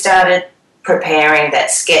way. We started preparing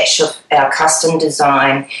that sketch of our custom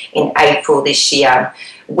design in April this year.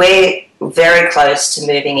 We're very close to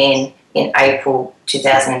moving in April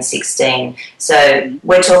 2016. So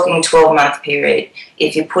we're talking 12-month period.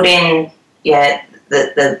 If you put in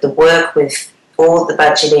the work with all the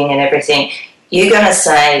budgeting and everything, you're going to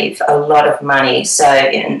save a lot of money. So,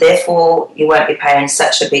 and therefore, you won't be paying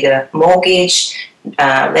such a bigger mortgage,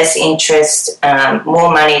 less interest,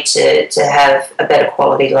 more money to have a better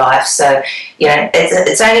quality life. So,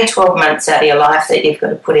 it's only 12 months out of your life that you've got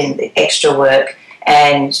to put in the extra work,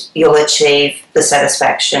 and you'll achieve the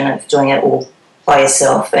satisfaction of doing it all by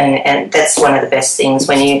yourself. And that's one of the best things.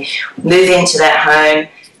 When you move into that home,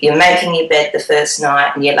 you're making your bed the first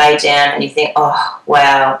night, and you lay down and you think, oh,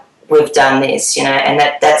 wow, we've done this, and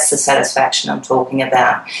that's the satisfaction I'm talking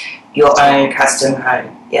about. Your own custom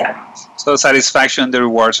home, yeah. So satisfaction, the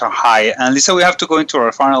rewards are high. And Leeza, we have to go into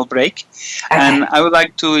our final break. Okay. And I would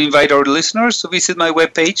like to invite our listeners to visit my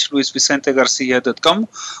webpage, luisvicentegarcia.com,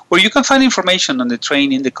 where you can find information on the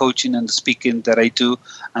training, the coaching, and the speaking that I do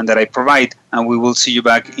and that I provide. And we will see you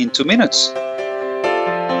back in 2 minutes.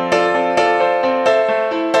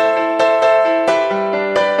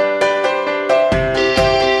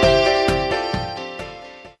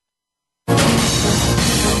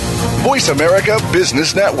 Voice America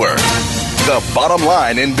Business Network, the bottom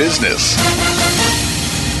line in business.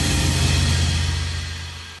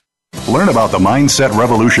 Learn about the Mindset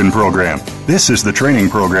Revolution program. This is the training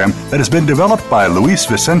program that has been developed by Luis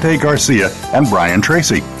Vicente Garcia and Brian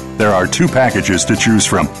Tracy. There are 2 packages to choose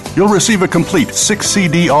from. You'll receive a complete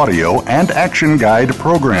 6-CD audio and action guide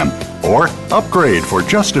program, or upgrade for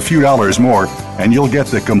just a few dollars more, and you'll get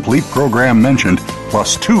the complete program mentioned,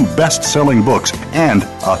 plus 2 best-selling books and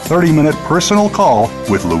a 30-minute personal call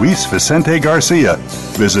with Luis Vicente Garcia.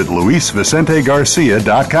 Visit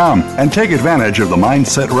luisvicentegarcia.com and take advantage of the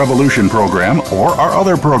Mindset Revolution program or our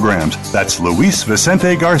other programs. That's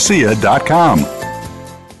luisvicentegarcia.com.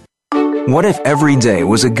 What if every day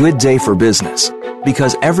was a good day for business?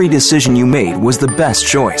 Because every decision you made was the best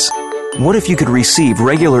choice. What if you could receive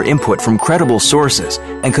regular input from credible sources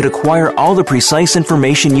and could acquire all the precise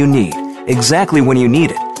information you need exactly when you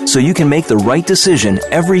need it so you can make the right decision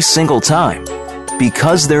every single time.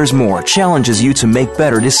 Because There's More challenges you to make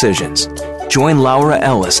better decisions. Join Laura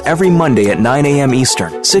Ellis every Monday at 9 a.m.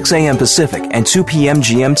 Eastern, 6 a.m. Pacific, and 2 p.m.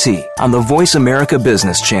 GMT on the Voice America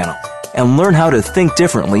Business Channel and learn how to think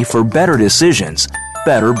differently for better decisions,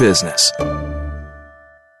 better business.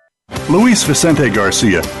 Luis Vicente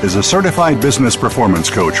Garcia is a certified business performance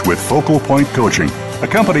coach with Focal Point Coaching, a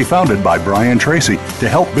company founded by Brian Tracy to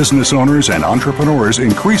help business owners and entrepreneurs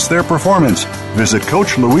increase their performance. Visit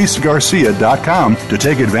CoachLuisGarcia.com to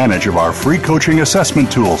take advantage of our free coaching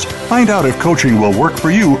assessment tools. Find out if coaching will work for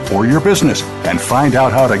you or your business, and find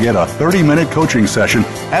out how to get a 30-minute coaching session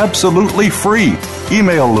absolutely free.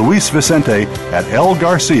 Email Luis Vicente at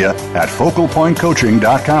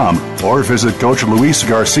lgarcia@FocalPointCoaching.com or visit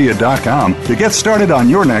CoachLuisGarcia.com to get started on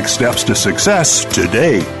your next steps to success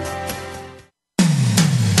today.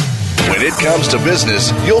 When it comes to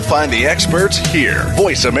business, you'll find the experts here.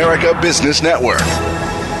 Voice America Business Network.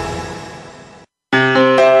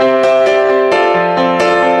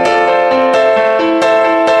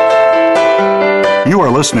 You are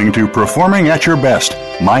listening to Performing at Your Best,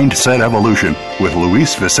 Mindset Evolution with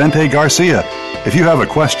Luis Vicente Garcia. If you have a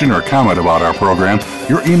question or comment about our program,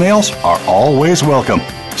 your emails are always welcome.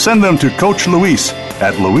 Send them to Coach Luis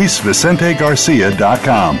at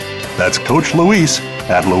LuisVicenteGarcia.com. That's Coach Luis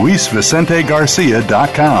at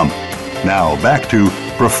LuisVicenteGarcia.com. Now back to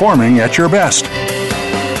Performing at Your Best.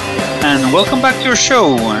 And welcome back to your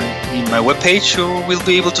show. In my webpage, you will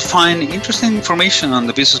be able to find interesting information on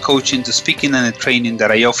the business coaching, the speaking, and the training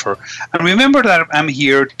that I offer. And remember that I'm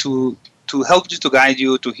here to help you, to guide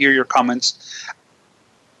you, to hear your comments.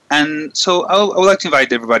 And so I would like to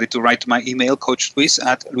invite everybody to write to my email, Coach Luis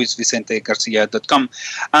at LuisVicenteGarcia.com.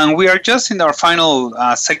 And we are just in our final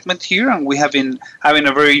segment here, and we have been having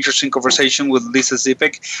a very interesting conversation with Leeza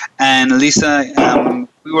Sipek. And Leeza,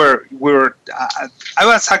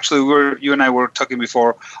 you and I were talking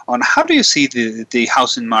before on how do you see the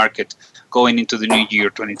housing market going into the new year,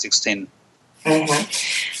 2016?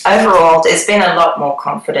 Mm-hmm. Overall, there's been a lot more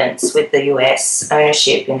confidence with the US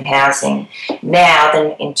ownership in housing now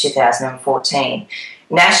than in 2014.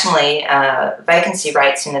 Nationally, vacancy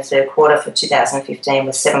rates in the third quarter for 2015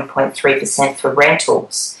 were 7.3% for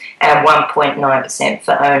rentals and 1.9%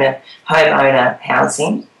 for homeowner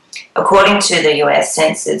housing. According to the US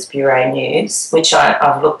Census Bureau News, which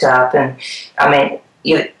I've looked up, and I mean,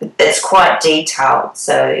 it's quite detailed,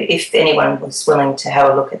 so if anyone was willing to have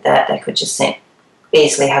a look at that, they could just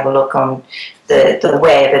easily have a look on the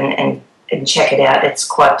web and check it out. It's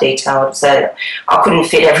quite detailed, so I couldn't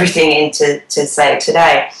fit everything in to say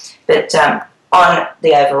today. But on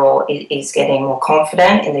the overall, it is getting more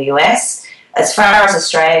confident in the US. As far as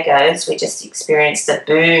Australia goes, we just experienced a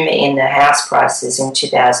boom in the house prices in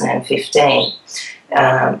 2015.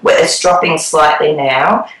 It's dropping slightly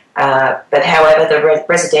now. But however, the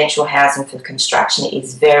residential housing for construction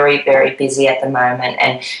is very, very busy at the moment,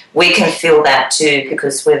 and we can feel that too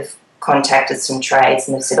because we've contacted some trades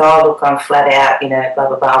and they've said, oh, look, I'm flat out, blah,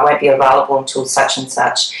 blah, blah, I won't be available until such and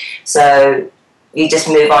such. So you just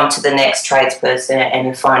move on to the next tradesperson and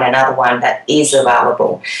you find another one that is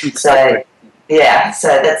available. So, yeah,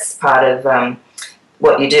 so that's part of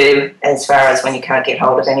what you do as far as when you can't get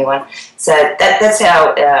hold of anyone. So that's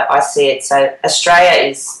how I see it. So Australia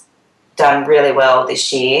is done really well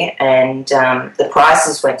this year, and the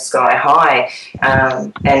prices went sky high.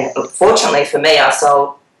 And fortunately for me, I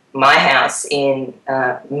sold my house in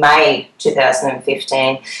May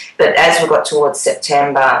 2015. But as we got towards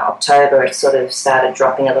September, October, it sort of started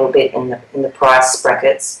dropping a little bit in the price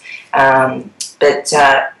brackets.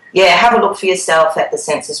 Yeah, have a look for yourself at the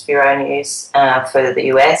Census Bureau News for the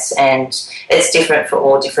US, and it's different for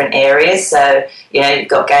all different areas. So, you've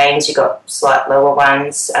got gains, you've got slight lower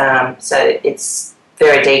ones. So it's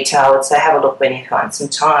very detailed. So have a look when you find some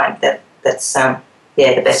time. That's the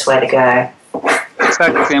best way to go.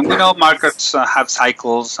 Exactly, and we know markets have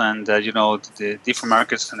cycles, and the different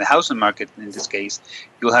markets and the housing market in this case,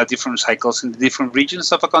 you'll have different cycles in the different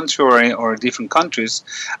regions of a country or different countries.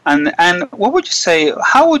 And what would you say?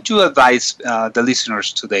 How would you advise the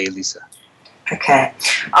listeners today, Leeza? Okay,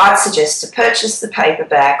 I'd suggest to purchase the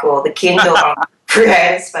paperback or the Kindle on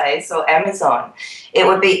Creative Space or Amazon. It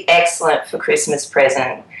would be excellent for Christmas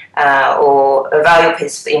present. Or a valuable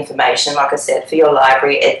piece of information, like I said, for your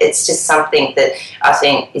library. It's just something that I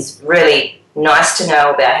think is really nice to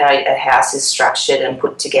know about how a house is structured and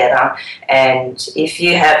put together. And if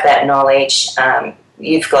you have that knowledge,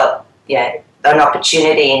 you've got an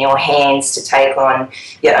opportunity in your hands to take on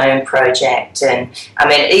your own project. And I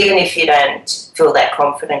mean, even if you don't feel that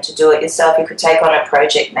confident to do it yourself, you could take on a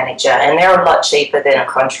project manager, and they're a lot cheaper than a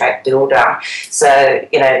contract builder. So,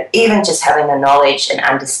 you know, even just having the knowledge and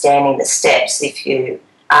understanding the steps, if you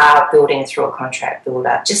are building through a contract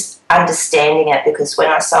builder, just understanding it, because when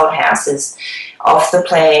I sold houses off the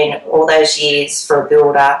plan all those years for a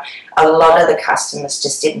builder, a lot of the customers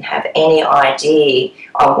just didn't have any idea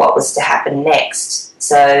on what was to happen next.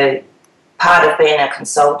 So part of being a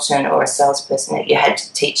consultant or a salesperson, you had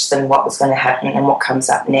to teach them what was going to happen and what comes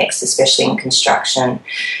up next, especially in construction.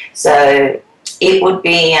 So it would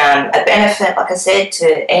be a benefit, like I said,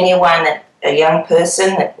 to anyone a young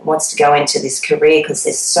person that wants to go into this career, because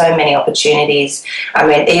there's so many opportunities. I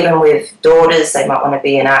mean, even with daughters, they might want to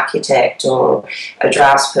be an architect or a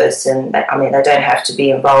draftsperson. I mean, they don't have to be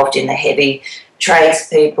involved in the heavy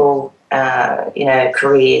tradespeople,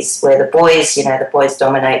 careers where the boys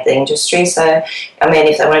dominate the industry. So, I mean,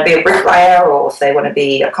 if they want to be a bricklayer or if they want to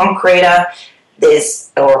be a concreter,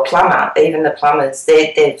 or a plumber, even the plumbers,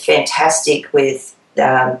 they're fantastic with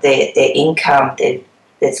their income.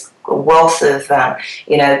 There's a wealth of,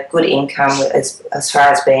 good income as far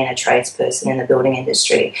as being a tradesperson in the building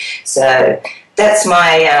industry. So that's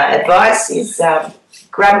my advice is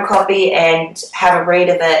grab a copy and have a read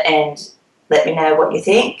of it and let me know what you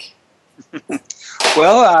think.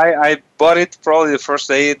 Well, I bought it probably the first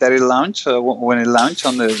day that it launched. When it launched,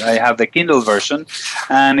 I have the Kindle version,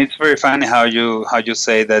 and it's very funny how you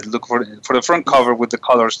say that. Look for the front cover with the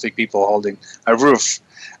color stick people holding a roof.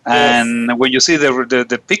 And yes. When you see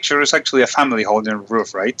the picture, it's actually a family holding a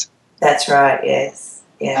roof, right? That's right, yes.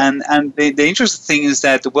 Yeah. And the interesting thing is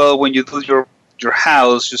that, well, when you do your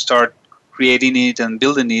house, you start creating it and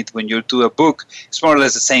building it. When you do a book, it's more or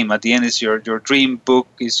less the same. At the end, it's your dream book,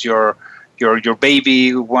 is your baby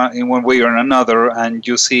in one way or another, and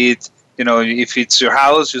you see it. You know, if it's your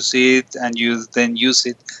house, you see it, and you then use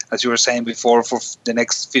it, as you were saying before, for the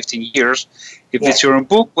next 15 years. If it's your own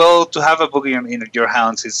book, well, to have a book in your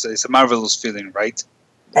hands is a marvelous feeling, right?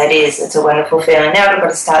 That is. It's a wonderful feeling. Now I've got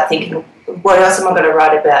to start thinking, what else am I going to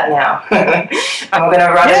write about now? Am I going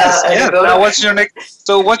to write about? Now, what's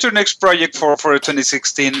your next project for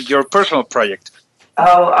 2016? Your personal project?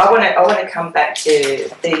 Oh, I want to come back to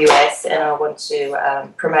the US, and I want to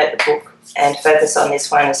promote the book and focus on this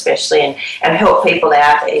one especially, and help people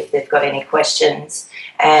out if they've got any questions,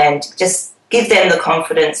 and just give them the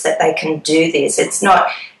confidence that they can do this. It's not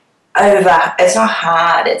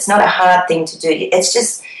hard. It's not a hard thing to do. It's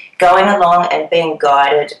just going along and being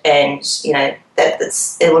guided, and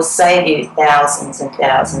it will save you thousands and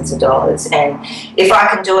thousands of dollars. And if I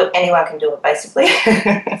can do it, anyone can do it, basically.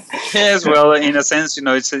 Yes, well, in a sense,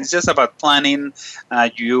 it's just about planning.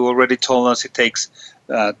 You already told us it takes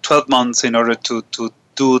 12 months in order to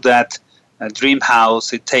do that dream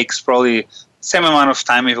house. It takes probably same amount of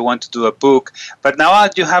time if you want to do a book. But now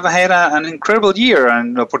you have had an incredible year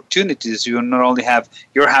and opportunities. You not only have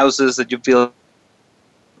your houses that you built,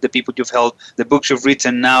 the people you've helped, the books you've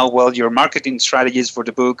written now, well, your marketing strategies for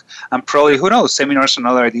the book, and probably, who knows, seminars and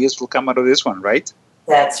other ideas will come out of this one, right?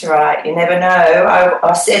 That's right. You never know.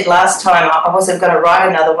 I said last time I wasn't going to write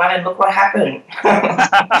another one, and look what happened.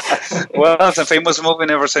 Well, it's a famous movie,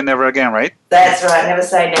 Never Say Never Again, right? That's right. Never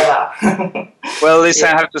say never. Well, Leeza,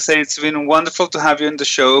 I have to say it's been wonderful to have you on the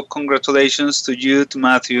show. Congratulations to you, to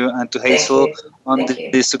Matthew, and to Hazel on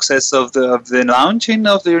the success of the launching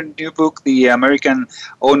of their new book, The American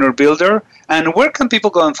Owner Builder. And where can people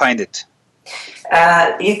go and find it?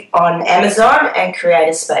 On Amazon and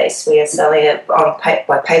Creator Space. We are selling it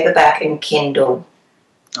by paperback and Kindle.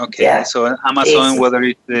 Okay, yeah. So Amazon, whether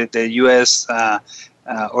it's the US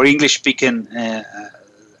or English-speaking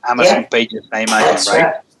Amazon pages, I imagine,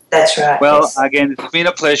 right? That's right. Well, again, it's been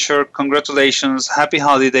a pleasure. Congratulations. Happy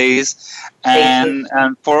holidays. And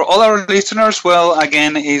for all our listeners, well,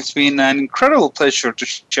 again, it's been an incredible pleasure to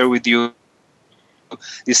share with you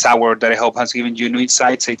this hour that I hope has given you new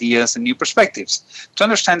insights, ideas, and new perspectives to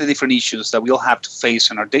understand the different issues that we all have to face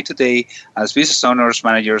in our day-to-day as business owners,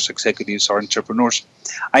 managers, executives, or entrepreneurs.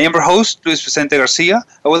 I am your host, Luis Vicente Garcia.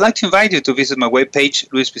 I would like to invite you to visit my webpage,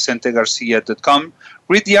 luisvicentegarcia.com.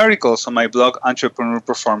 Read the articles on my blog,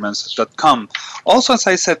 entrepreneurperformance.com. Also, as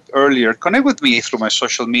I said earlier, connect with me through my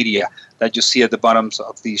social media that you see at the bottom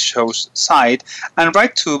of the show's side, and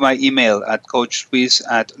write to my email at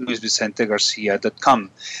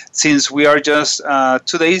coachluis@luisvicentegarcia.com. Since we are just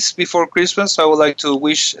 2 days before Christmas, I would like to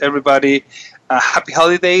wish everybody happy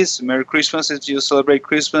holidays, Merry Christmas if you celebrate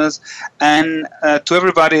Christmas, and to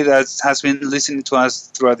everybody that has been listening to us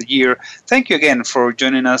throughout the year, thank you again for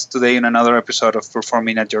joining us today in another episode of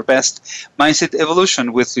Performing at Your Best, Mindset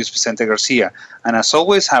Evolution with Luis Vicente Garcia. And as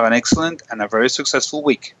always, have an excellent and a very successful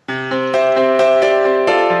week.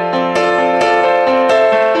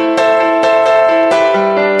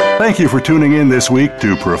 Thank you for tuning in this week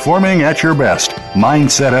to Performing at Your Best,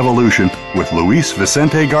 Mindset Evolution with Luis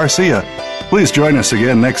Vicente Garcia. Please join us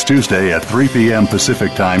again next Tuesday at 3 p.m.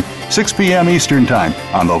 Pacific Time, 6 p.m. Eastern Time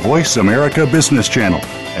on the Voice America Business Channel.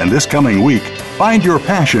 And this coming week, find your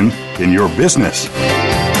passion in your business.